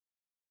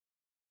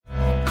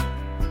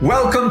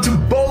Welcome to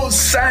Bo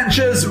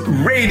Sanchez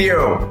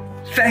Radio.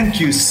 Thank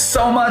you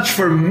so much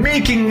for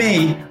making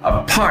me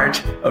a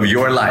part of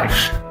your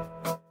life.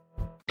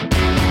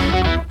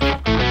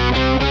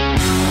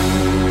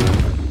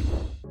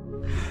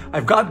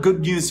 I've got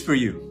good news for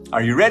you.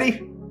 Are you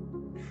ready?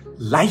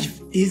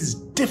 Life is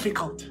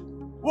difficult.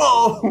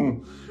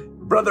 Whoa!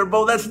 Brother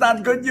Bo, that's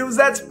not good news.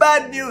 That's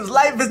bad news.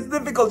 Life is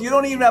difficult. You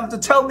don't even have to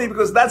tell me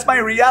because that's my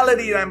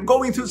reality and I'm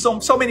going through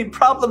so many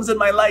problems in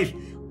my life.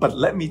 But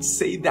let me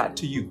say that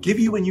to you, give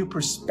you a new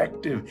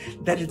perspective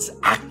that it's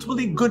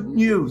actually good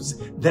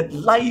news that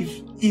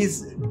life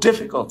is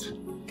difficult.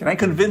 Can I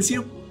convince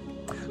you?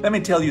 Let me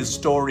tell you a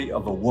story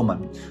of a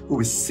woman who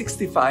is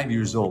 65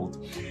 years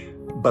old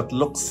but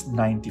looks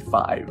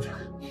 95.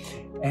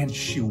 And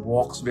she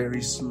walks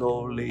very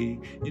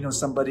slowly. You know,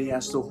 somebody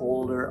has to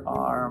hold her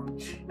arm.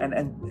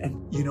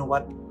 And you know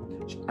what?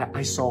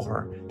 I saw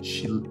her.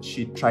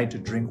 She tried to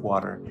drink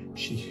water.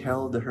 She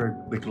held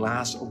the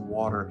glass of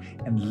water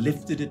and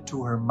lifted it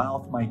to her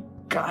mouth. My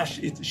gosh,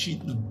 she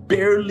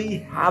barely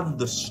had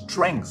the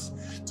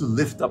strength to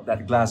lift up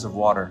that glass of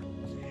water.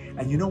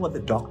 And you know what the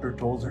doctor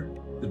told her?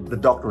 The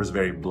doctor was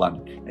very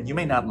blunt, and you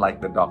may not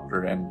like the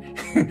doctor,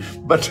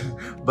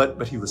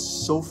 but he was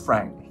so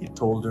frank. He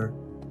told her,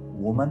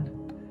 "Woman,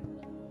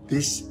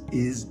 this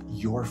is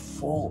your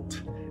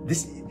fault."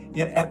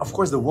 And of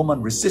course, the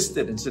woman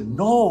resisted and said,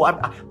 "No,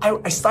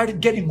 I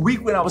started getting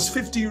weak when I was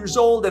 50 years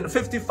old and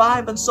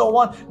 55 and so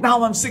on.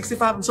 Now I'm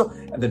 65 and so."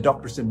 And the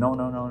doctor said, "No.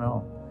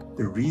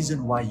 The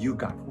reason why you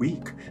got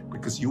weak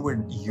because you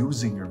weren't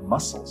using your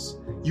muscles.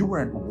 You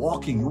weren't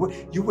walking.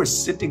 You were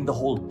sitting the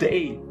whole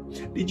day."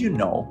 Did you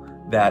know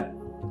that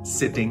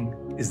sitting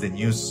is the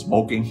new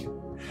smoking?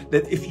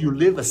 That if you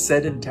live a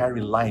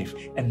sedentary life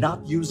and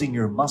not using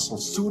your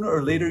muscles, sooner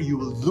or later you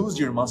will lose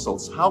your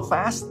muscles. How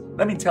fast?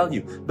 Let me tell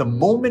you, the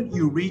moment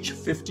you reach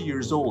 50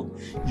 years old,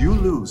 you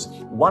lose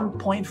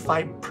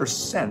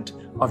 1.5%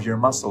 of your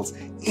muscles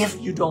if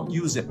you don't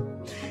use it.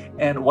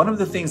 And one of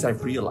the things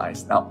I've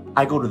realized, now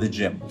I go to the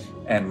gym,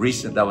 and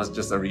that was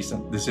just a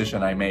recent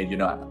decision I made. You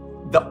know,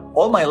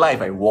 all my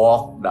life I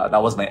walk.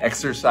 That was my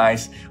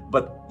exercise.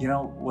 But you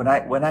know, when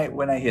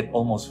I hit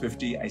almost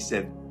 50, I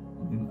said,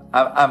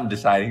 I'm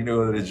deciding to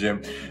go to the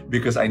gym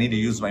because I need to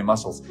use my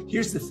muscles.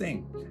 Here's the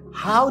thing.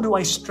 How do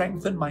I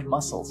strengthen my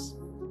muscles?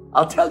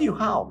 I'll tell you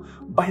how.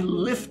 By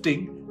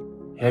lifting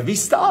heavy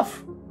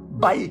stuff,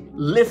 by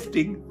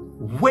lifting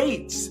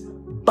weights,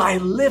 by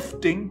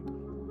lifting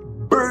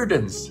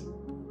burdens.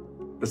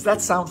 Does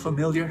that sound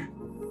familiar?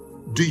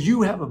 Do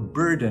you have a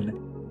burden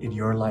in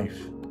your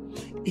life?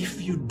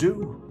 If you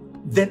do,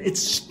 then it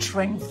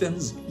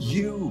strengthens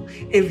you.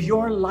 If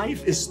your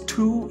life is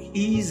too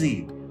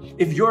easy,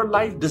 if your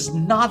life does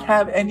not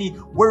have any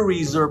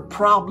worries or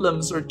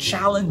problems or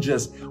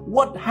challenges,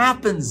 what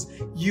happens?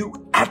 You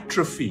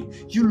atrophy.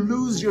 You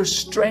lose your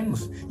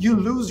strength. You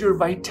lose your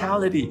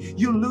vitality.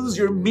 You lose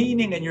your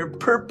meaning and your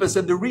purpose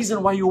and the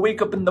reason why you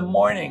wake up in the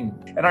morning.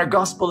 And our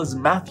gospel is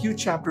Matthew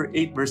chapter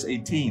 8, verse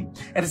 18.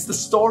 And it's the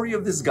story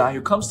of this guy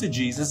who comes to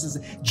Jesus and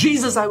says,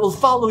 "Jesus, I will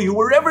follow you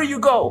wherever you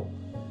go."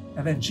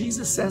 And then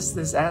Jesus says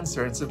this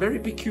answer. It's a very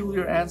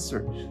peculiar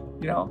answer.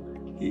 You know,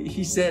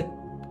 he said,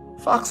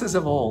 "Foxes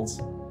have holes,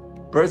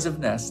 birds have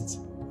nests,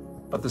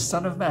 but the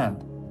Son of Man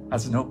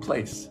has no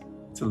place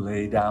to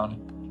lay down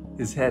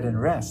his head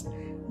and rest."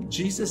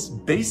 Jesus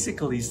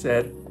basically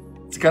said,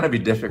 it's going to be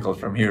difficult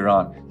from here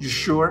on. You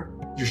sure?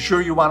 You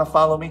sure you want to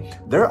follow me?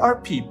 There are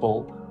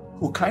people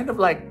who kind of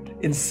like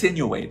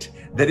insinuate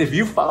that if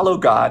you follow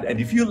God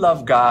and if you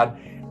love God,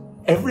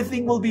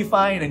 everything will be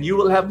fine and you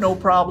will have no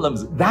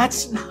problems.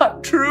 That's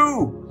not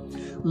true.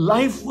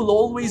 Life will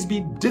always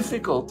be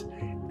difficult.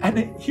 And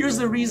here's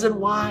the reason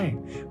why.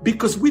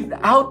 Because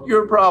without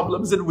your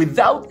problems and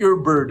without your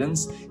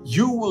burdens,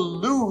 you will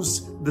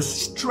lose the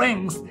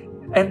strength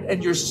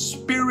and your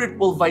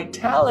spiritual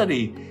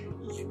vitality.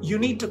 You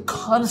need to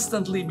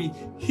constantly be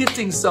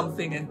hitting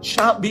something and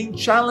being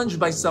challenged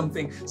by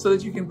something so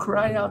that you can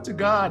cry out to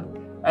God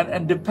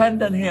and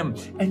depend on Him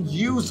and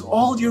use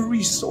all your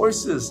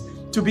resources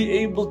to be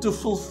able to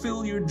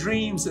fulfill your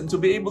dreams and to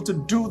be able to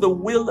do the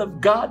will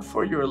of God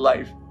for your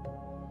life.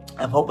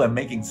 I hope I'm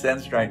making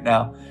sense right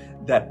now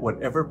that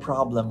whatever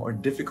problem or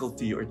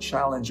difficulty or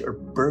challenge or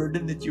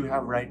burden that you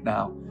have right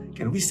now,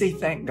 can we say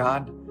thank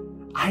God?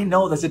 I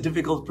know that's a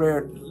difficult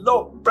prayer.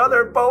 Look,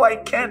 Brother Bo, I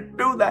can't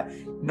do that.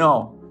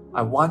 No,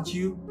 I want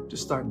you to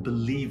start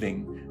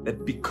believing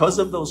that because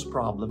of those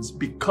problems,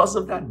 because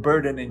of that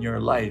burden in your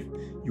life,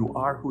 you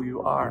are who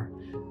you are.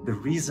 The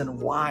reason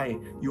why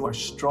you are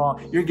strong,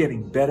 you're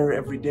getting better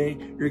every day,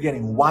 you're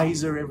getting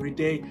wiser every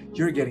day,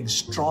 you're getting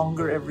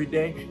stronger every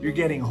day, you're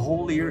getting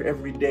holier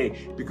every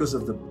day because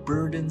of the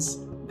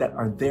burdens that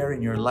are there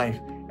in your life.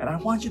 And I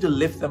want you to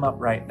lift them up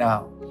right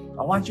now.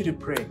 I want you to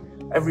pray.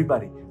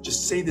 Everybody,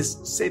 just say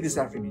this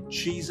after me.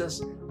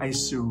 Jesus, I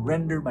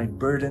surrender my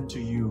burden to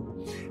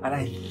you. And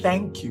I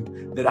thank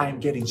you that I am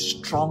getting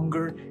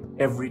stronger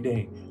every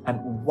day,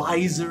 and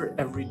wiser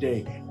every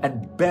day,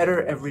 and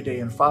better every day.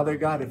 And Father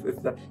God,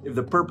 if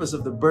the purpose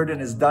of the burden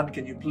is done,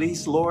 can you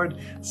please, Lord,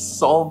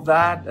 solve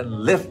that and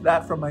lift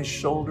that from my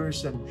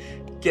shoulders, and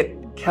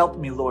help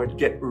me, Lord,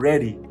 get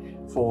ready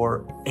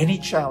for any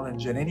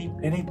challenge and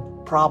any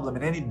problem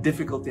and any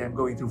difficulty I'm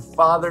going through.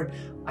 Father,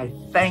 I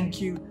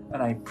thank you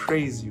and I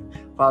praise you.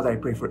 Father, I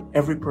pray for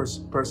every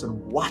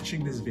person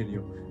watching this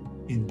video.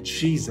 In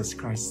Jesus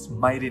Christ's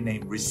mighty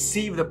name,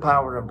 receive the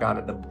power of God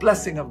and the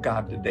blessing of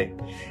God today.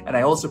 And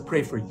I also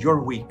pray for your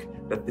week,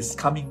 that this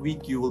coming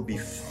week you will be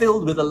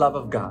filled with the love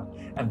of God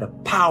and the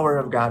power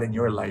of God in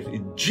your life.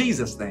 In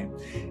Jesus' name,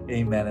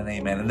 amen and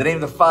amen. In the name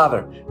of the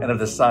Father, and of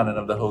the Son, and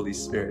of the Holy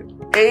Spirit.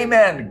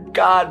 Amen.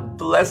 God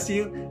bless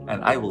you,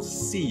 and I will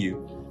see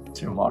you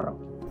tomorrow.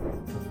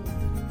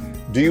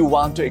 Do you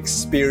want to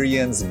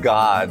experience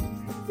God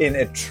in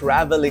a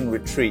traveling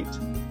retreat?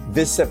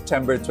 This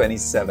September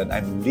 27,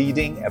 I'm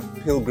leading a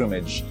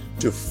pilgrimage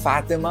to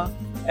Fatima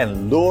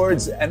and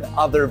Lourdes and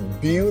other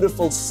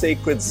beautiful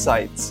sacred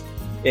sites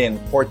in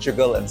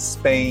Portugal and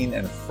Spain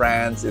and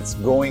France. It's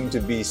going to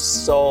be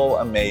so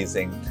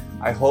amazing.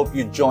 I hope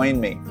you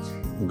join me.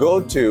 Go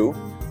to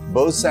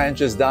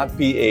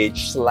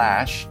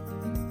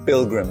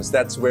bosanchez.ph/pilgrims.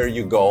 That's where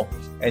you go,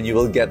 and you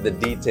will get the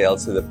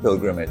details of the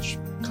pilgrimage.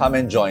 Come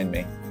and join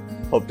me.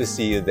 Hope to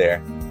see you there.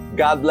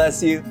 God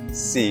bless you.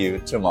 See you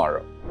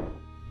tomorrow.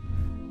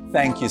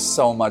 Thank you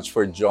so much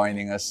for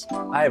joining us.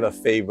 I have a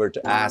favor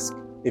to ask.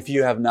 If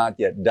you have not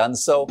yet done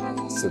so,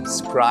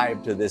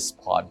 subscribe to this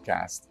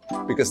podcast,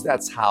 because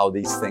that's how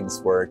these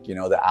things work,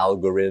 the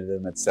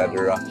algorithm,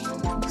 etc.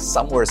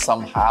 Somewhere,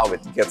 somehow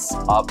it gets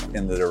up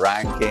in the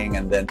ranking,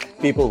 and then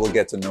people will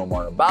get to know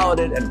more about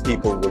it, and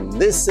people will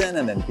listen,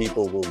 and then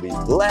people will be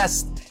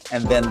blessed,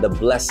 and then the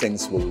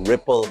blessings will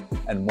ripple,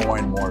 and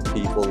more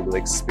people will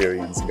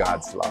experience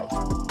God's love.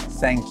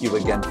 Thank you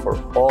again for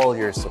all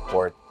your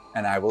support,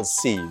 and I will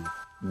see you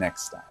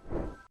next time.